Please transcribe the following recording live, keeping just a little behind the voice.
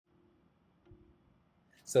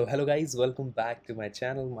So hello guys, welcome back to my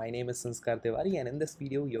channel. My name is Sanskar Tiwari, and in this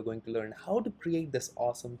video you're going to learn how to create this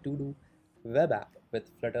awesome ToDo web app with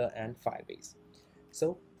Flutter and Firebase.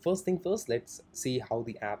 So first thing first, let's see how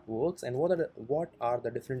the app works and what are the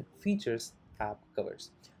different features app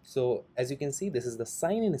covers. So as you can see, this is the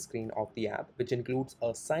sign in screen of the app, which includes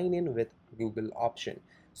a sign in with Google option.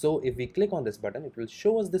 So if we click on this button, it will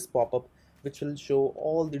show us this pop-up which will show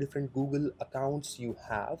all the different Google accounts you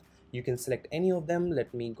have. You can select any of them.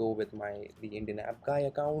 Let me go with the Indian App Guy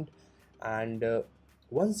account, and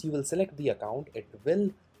once you will select the account, it will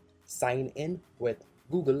sign in with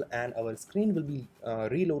Google and our screen will be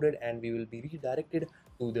reloaded and we will be redirected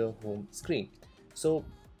to the home screen. So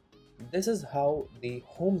this is how the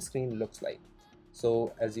home screen looks like.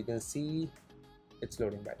 So as you can see, it's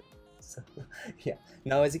loading by the way. So yeah,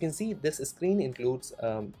 now as you can see, this screen includes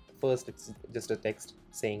first it's just a text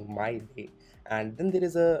saying my day, and then there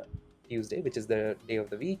is a Tuesday, which is the day of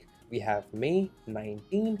the week. We have May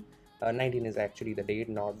 19. 19 is actually the date,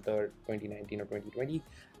 not the 2019 or 2020.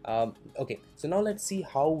 Okay, so now let's see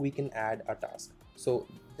how we can add a task. So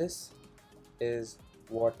this is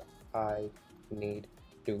what I need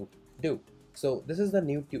to do. So this is the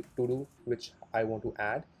new to-do which I want to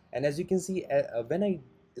add, and as you can see, when I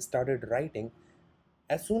started writing,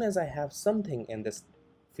 as soon as I have something in this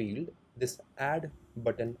field, this add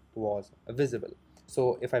button was visible.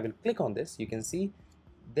 So if I will click on this, you can see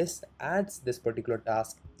this adds this particular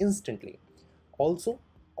task instantly. Also,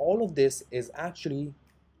 all of this is actually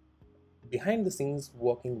behind the scenes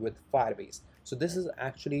working with Firebase. So this is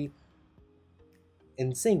actually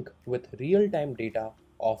in sync with real-time data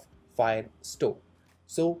of Firestore.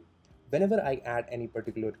 So whenever I add any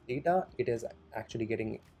particular data, it is actually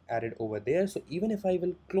getting added over there. So even if I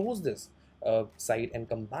will close this site and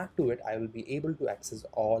come back to it, I will be able to access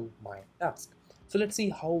all my tasks. So let's see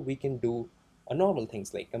how we can do a normal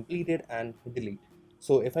things like completed and delete.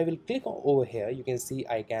 So if I will click over here, you can see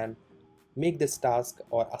I can make this task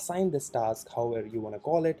or assign this task, however you want to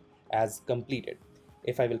call it, as completed.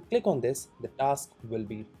 If I will click on this, the task will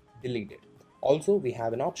be deleted. Also, we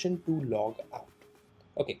have an option to log out.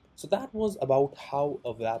 Okay, so that was about how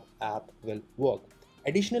a web app will work.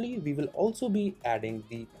 Additionally, we will also be adding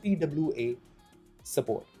the PWA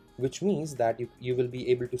support, which means that you will be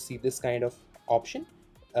able to see this kind of option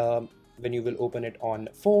when you will open it on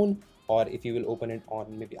phone, or if you will open it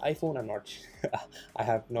on maybe iPhone. I'm not I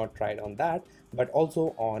have not tried on that, but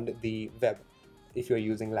also on the web if you're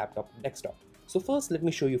using laptop desktop. So first let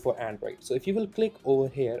me show you for Android. So if you will click over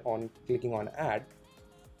here on clicking on add,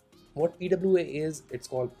 what PWA is, it's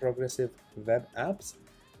called Progressive Web Apps.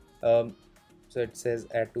 So it says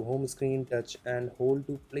add to home screen, touch and hold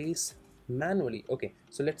to place manually. Okay,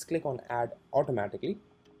 so let's click on add automatically,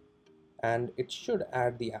 and it should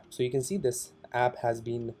add the app. So you can see this app has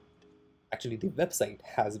been, actually the website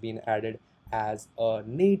has been added as a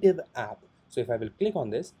native app. So if I will click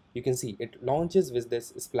on this, you can see it launches with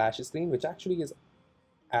this splash screen, which actually is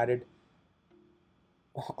added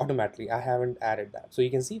automatically. I haven't added that. So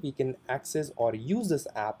you can see we can access or use this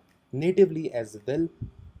app natively as well,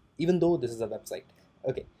 even though this is a website.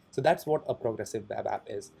 Okay, so that's what a progressive web app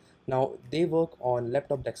is. Now they work on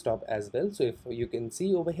laptop desktop as well. So if you can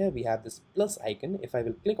see over here, we have this plus icon. If I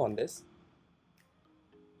will click on this,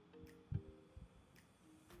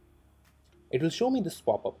 it will show me this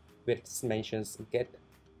pop-up where it mentions get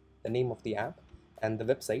the name of the app and the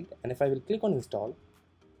website, and if I will click on install,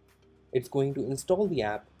 it's going to install the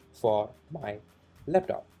app for my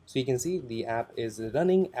laptop. So you can see the app is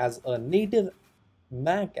running as a native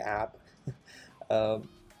Mac app.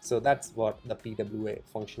 So that's what the PWA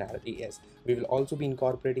functionality is. We will also be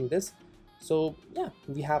incorporating this. So yeah,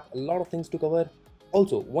 we have a lot of things to cover.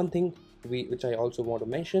 Also, one thing which I also want to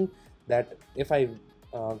mention, that if I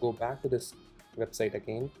go back to this website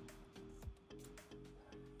again,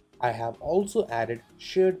 I have also added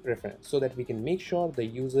shared preference so that we can make sure the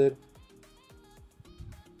user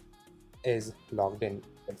is logged in,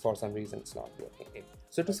 but for some reason it's not working.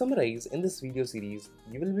 So to summarize, in this video series,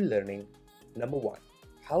 you will be learning: number 1,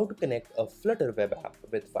 how to connect a Flutter web app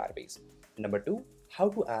with Firebase. Number 2, how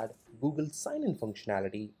to add Google sign-in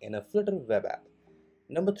functionality in a Flutter web app.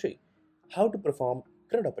 Number 3, how to perform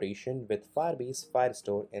CRUD operation with Firebase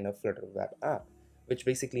Firestore in a Flutter web app, which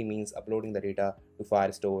basically means uploading the data to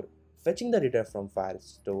Firestore, fetching the data from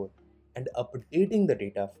Firestore, and updating the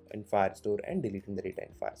data in Firestore and deleting the data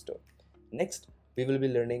in Firestore. Next, we will be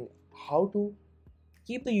learning how to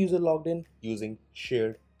keep the user logged in using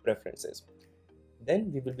shared preferences.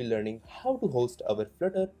 Then we will be learning how to host our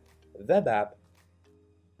Flutter web app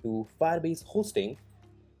to Firebase hosting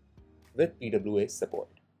with PWA support.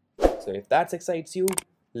 So if that excites you,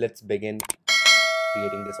 let's begin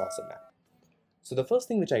creating this awesome app. So the first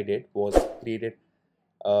thing which I did was created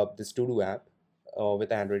this ToDo app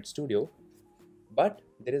with Android Studio, but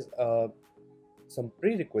there is some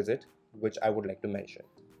prerequisite which I would like to mention.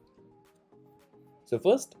 So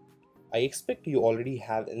first, I expect you already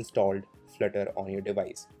have installed Flutter on your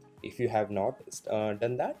device. If you have not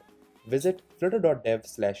done that, visit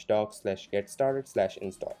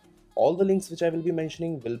flutter.dev/docs/getstarted/install. All the links which I will be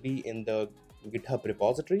mentioning will be in the GitHub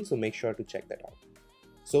repository, so make sure to check that out.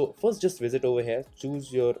 So first, just visit over here,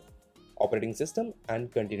 choose your operating system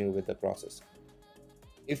and continue with the process.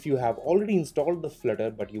 If you have already installed the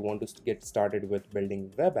Flutter but you want to get started with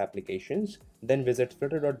building web applications, then visit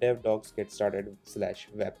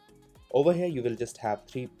flutter.dev/docs/getstarted/web. Over here you will just have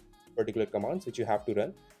 3 particular commands which you have to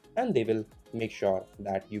run, and they will make sure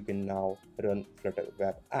that you can now run Flutter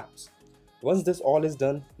Web Apps. Once this all is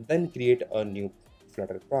done, then create a new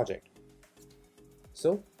Flutter project.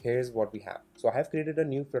 So here's what we have. So I have created a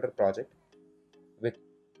new Flutter project with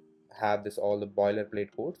have this all the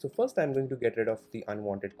boilerplate code. So first I'm going to get rid of the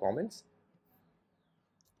unwanted comments.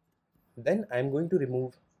 Then I'm going to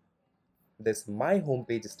remove this my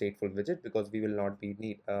homepage stateful widget because we will not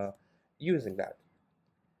be using that.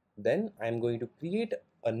 Then I'm going to create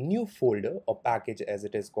a new folder or package as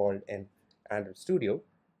it is called in Android Studio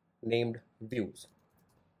named views.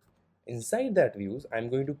 Inside that views, I'm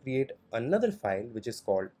going to create another file which is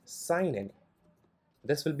called sign-in.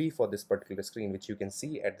 This will be for this particular screen which you can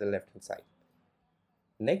see at the left hand side.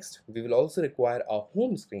 Next, we will also require a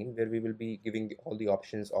home screen where we will be giving all the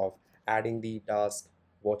options of adding the task,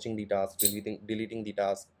 watching the task, deleting the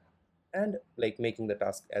task, and like making the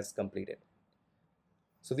task as completed.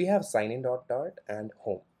 So we have sign-in.dart and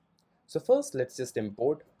home. So first let's just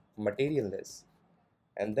import material list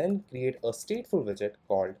and then create a stateful widget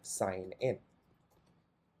called sign in.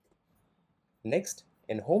 Next,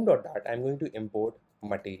 in home.dart, I'm going to import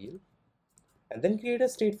material and then create a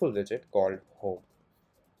stateful widget called home.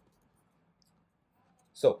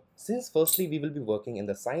 So since firstly we will be working in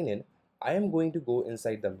the sign in, I am going to go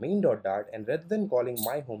inside the main.dart, and rather than calling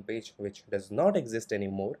my homepage which does not exist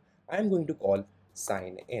anymore, I am going to call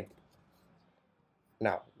sign in.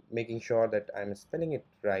 Now making sure that I'm spelling it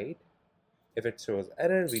right. If it shows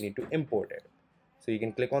error, we need to import it. So you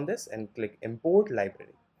can click on this and click import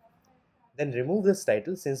library. Then remove this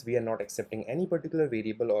title since we are not accepting any particular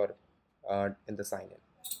variable or in the sign in.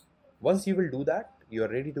 Once you will do that, you are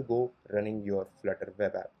ready to go running your Flutter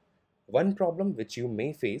web app. One problem which you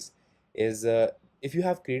may face is if you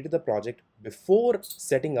have created the project before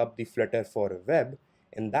setting up the Flutter for web,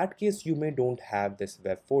 in that case you may don't have this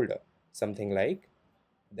web folder, something like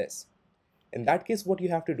this. In that case, what you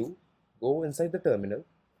have to do, go inside the terminal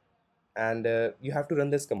and you have to run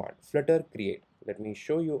this command, flutter create. Let me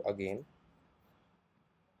show you again.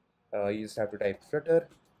 You just have to type flutter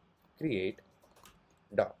create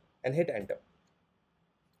dot and hit enter.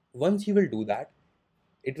 Once you will do that,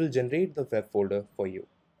 it will generate the web folder for you.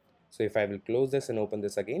 So if I will close this and open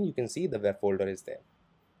this again, you can see the web folder is there.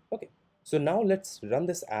 Okay, so now let's run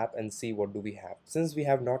this app and see what do we have. Since we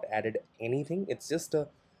have not added anything, it's just a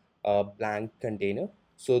blank container,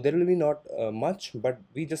 so there will be not much, but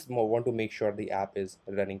we just want to make sure the app is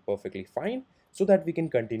running perfectly fine so that we can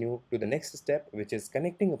continue to the next step, which is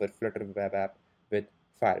connecting our Flutter web app with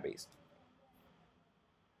Firebase.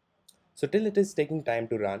 So till it is taking time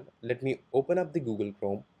to run, let me open up the Google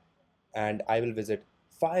Chrome and I will visit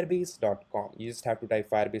firebase.com. You just have to type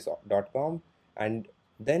firebase.com and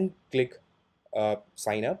then click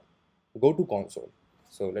sign up, go to console.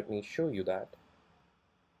 So let me show you that.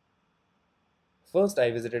 First,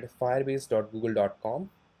 I visited firebase.google.com,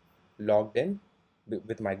 logged in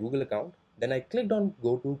with my Google account. Then I clicked on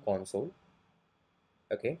go to console.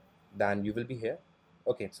 Okay, then you will be here.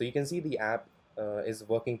 Okay, so you can see the app is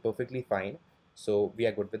working perfectly fine. So we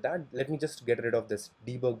are good with that. Let me just get rid of this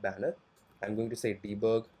debug banner. I'm going to say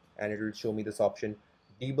debug and it will show me this option,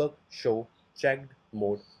 debug show checked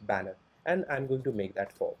mode banner. And I'm going to make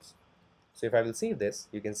that false. So if I will save this,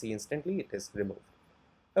 you can see instantly it is removed.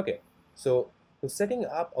 Okay, so to setting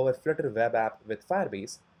up our Flutter web app with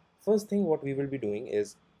Firebase, first thing what we will be doing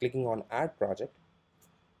is clicking on add project.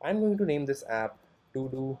 I'm going to name this app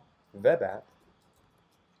ToDo web app,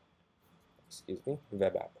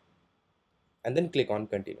 web app, and then click on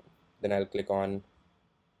continue. Then I'll click on,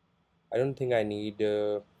 I don't think I need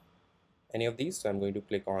any of these, so I'm going to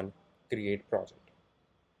click on create project.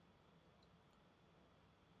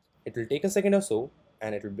 It will take a second or so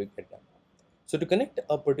and it will be get done. So to connect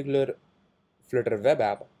a particular Flutter web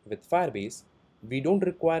app with Firebase, we don't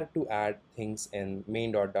require to add things in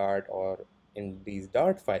main.dart or in these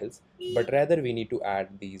Dart files, but rather we need to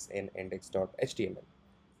add these in index.html.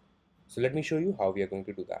 So let me show you how we are going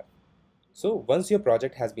to do that. So once your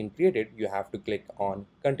project has been created, you have to click on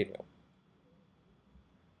continue.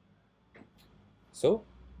 So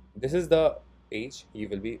this is the page you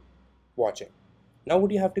will be watching. Now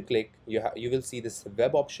what you have to click, you will see this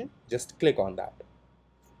web option. Just click on that.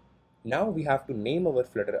 Now we have to name our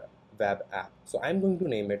Flutter Web App. So I'm going to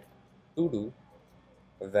name it ToDo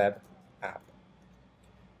Web App.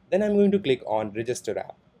 Then I'm going to click on Register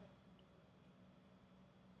App.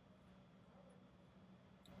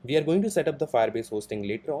 We are going to set up the Firebase hosting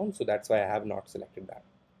later on, so that's why I have not selected that.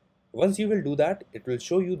 Once you will do that, it will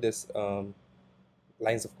show you this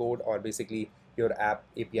lines of code, or basically your app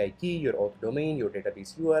API key, your auth domain, your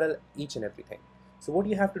database URL, each and everything. So what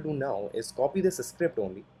you have to do now is copy this script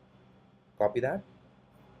only, copy that,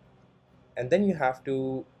 and then you have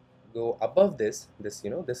to go above this this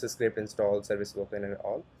script install service open and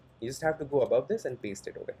all. You just have to go above this and paste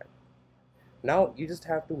it over here. Now you just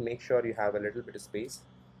have to make sure you have a little bit of space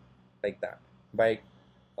like that by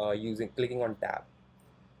clicking on tab.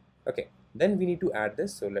 Okay, then we need to add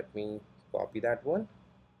this, so let me copy that one,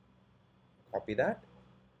 copy that,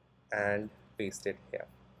 and paste it here.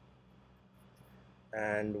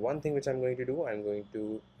 And one thing which I'm going to do, I'm going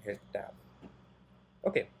to hit tab.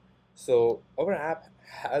 Okay, so our app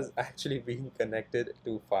has actually been connected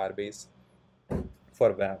to Firebase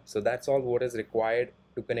for web. So that's all what is required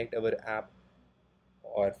to connect our app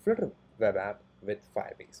or Flutter Web App with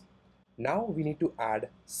Firebase. Now we need to add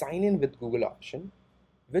sign in with Google option,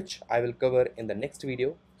 which I will cover in the next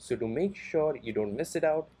video. So to make sure you don't miss it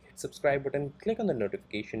out, hit subscribe button, click on the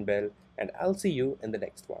notification bell, and I'll see you in the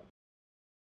next one.